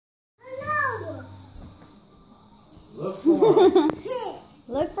Look for it.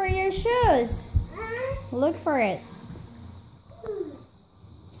 Look for your shoes. Look for it.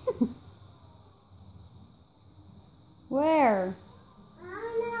 Where? I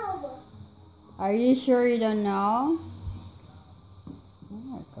don't know. Are you sure you don't know? There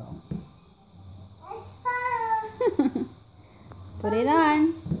you go. Let's go. Put it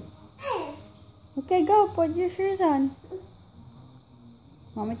on. Okay, go. Put your shoes on.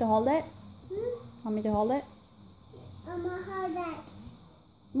 Want me to hold it? Want me to hold it? I'm gonna hold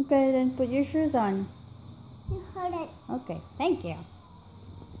it. Okay, then put your shoes on. You hold it. Okay, thank you.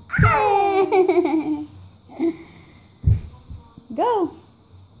 Go.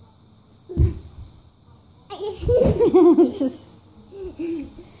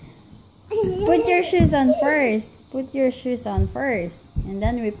 Put your shoes on first. Put your shoes on first. And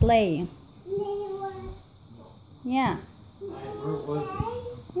then we play. Yeah. Where was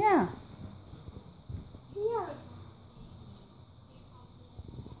it? Yeah.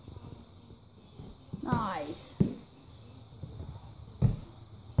 Nice.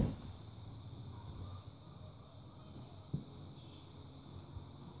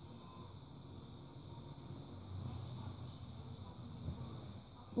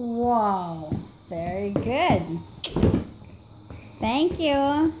 Wow. Very good. Thank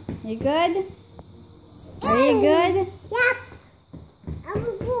you. You good? Are you good? Yep. I'm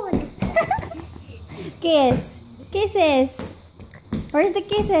good. Kiss. Kisses. Where's the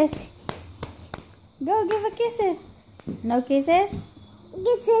kisses? Go, give a kisses. No kisses?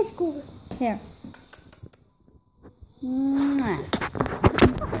 This is good. Here. Mwah.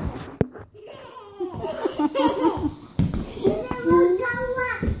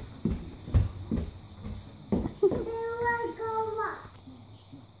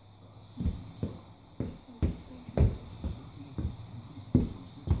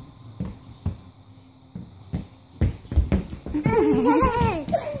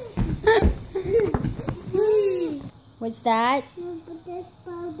 What's that? Put this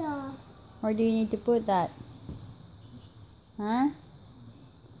powder. Where do you need to put that? Huh?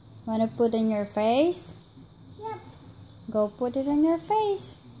 Want to put in your face? Yep. Go put it on your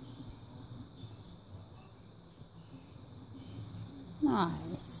face.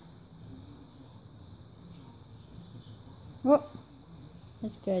 Nice. Oh,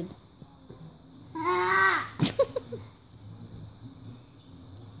 that's good. Ah.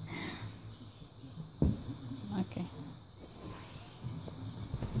 Okay.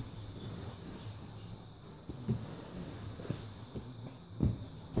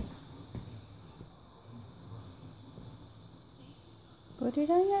 Put it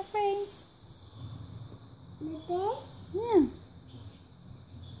on your face. Okay. Yeah.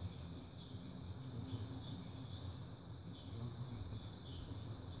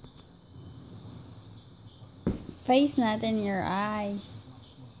 Face, not in your eyes.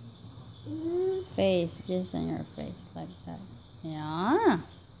 Face, just on your face, like that. Yeah.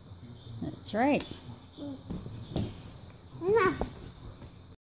 That's right. Enough.